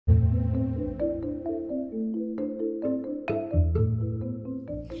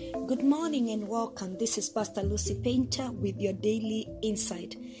Good morning and welcome. This is Pastor Lucy Painter with your daily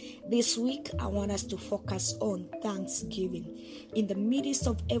insight. This week, I want us to focus on Thanksgiving. In the midst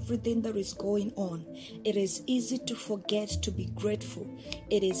of everything that is going on, it is easy to forget to be grateful.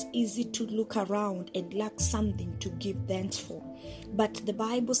 It is easy to look around and lack something to give thanks for. But the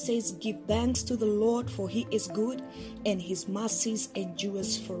Bible says, give thanks to the Lord, for He is good and His mercies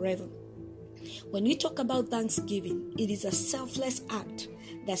endures forever. When we talk about Thanksgiving, it is a selfless act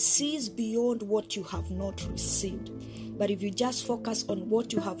that sees beyond what you have not received. But if you just focus on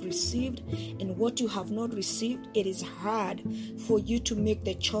what you have received and what you have not received, it is hard for you to make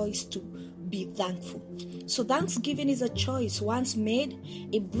the choice to be thankful. So Thanksgiving is a choice. Once made,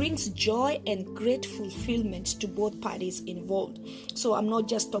 it brings joy and great fulfillment to both parties involved. So I'm not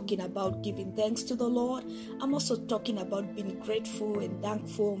just talking about giving thanks to the Lord. I'm also talking about being grateful and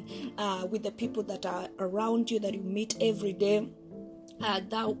thankful with the people that are around you, that you meet every day.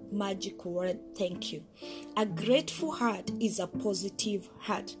 That magic word, thank you. A grateful heart is a positive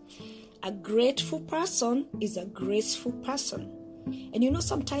heart. A grateful person is a graceful person. And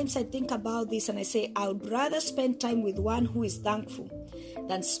sometimes I think about this and I say, I would rather spend time with one who is thankful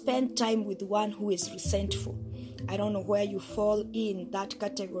than spend time with one who is resentful. I don't know where you fall in that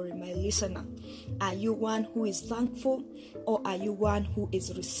category, my listener. Are you one who is thankful or are you one who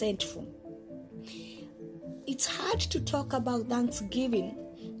is resentful? It's hard to talk about Thanksgiving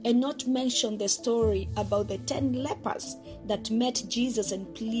and not mention the story about the 10 lepers that met Jesus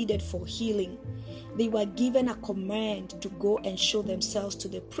and pleaded for healing. They were given a command to go and show themselves to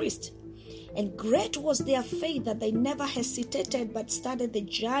the priest. And great was their faith that they never hesitated but started the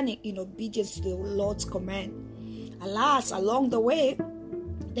journey in obedience to the Lord's command. Alas, along the way,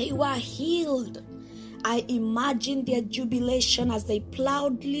 they were healed. I imagine their jubilation as they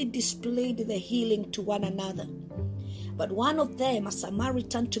proudly displayed the healing to one another. But one of them, a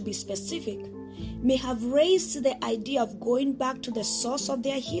Samaritan to be specific, may have raised the idea of going back to the source of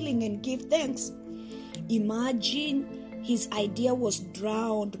their healing and give thanks. Imagine his idea was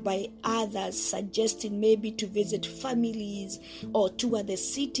drowned by others, suggesting maybe to visit families or tour the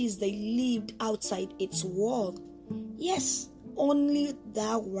cities they lived outside its wall. Yes, only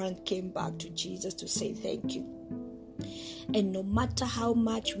that one came back to Jesus to say thank you. And no matter how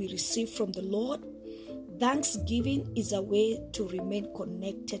much we receive from the Lord, Thanksgiving is a way to remain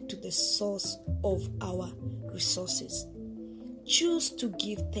connected to the source of our resources. Choose to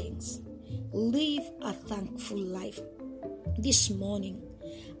give thanks. Live a thankful life. This morning,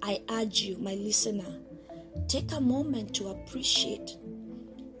 I urge you, my listener, take a moment to appreciate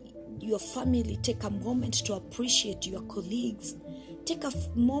your family. Take a moment to appreciate your colleagues. Take a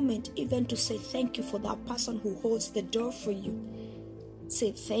moment even to say thank you for that person who holds the door for you.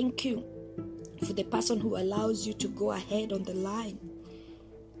 Say thank you for the person who allows you to go ahead on the line.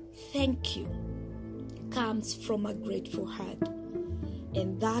 Thank you comes from a grateful heart.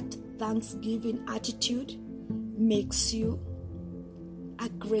 And that Thanksgiving attitude makes you a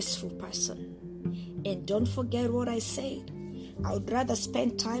graceful person. And don't forget what I said. I would rather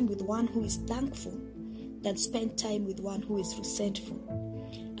spend time with one who is thankful than spend time with one who is resentful.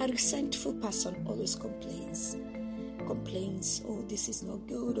 A resentful person always complains, oh, this is not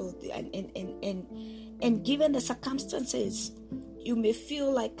good, and given the circumstances, you may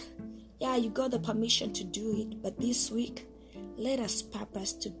feel like, you got the permission to do it, but this week, let us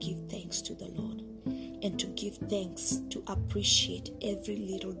purpose to give thanks to the Lord and to give thanks, to appreciate every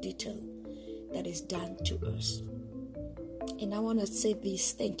little detail that is done to us. And I want to say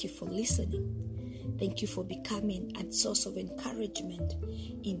this, thank you for listening. Thank you for becoming a source of encouragement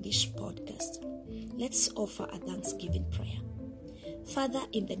in this podcast. Let's offer a Thanksgiving prayer. Father,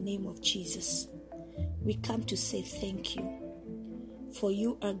 in the name of Jesus, we come to say thank you, for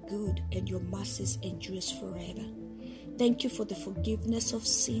you are good and your mercies endures forever. Thank you for the forgiveness of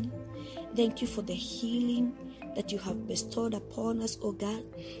sin. Thank you for the healing that you have bestowed upon us, oh God.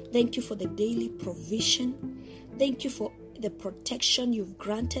 Thank you for the daily provision. Thank you for the protection you've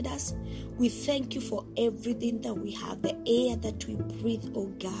granted us. We thank you for everything that we have, the air that we breathe, oh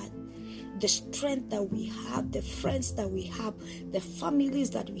God, the strength that we have, the friends that we have, the families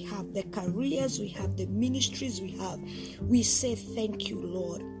that we have, the careers we have, the ministries we have. We say thank you,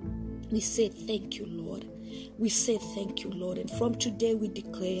 Lord. We say thank you, Lord. We say thank you, Lord. And from today we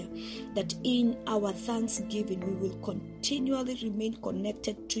declare that in our thanksgiving we will continually remain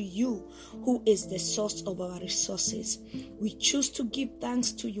connected to you, who is the source of our resources. We choose to give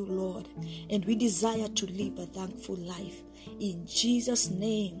thanks to you, Lord, and we desire to live a thankful life. In Jesus'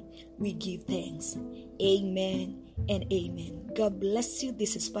 name we give thanks. Amen and amen. God bless you.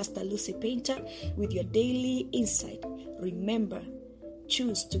 This is Pastor Lucy Painter with your daily insight. Remember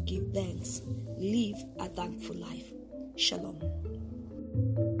Choose to give thanks. Live a thankful life. Shalom.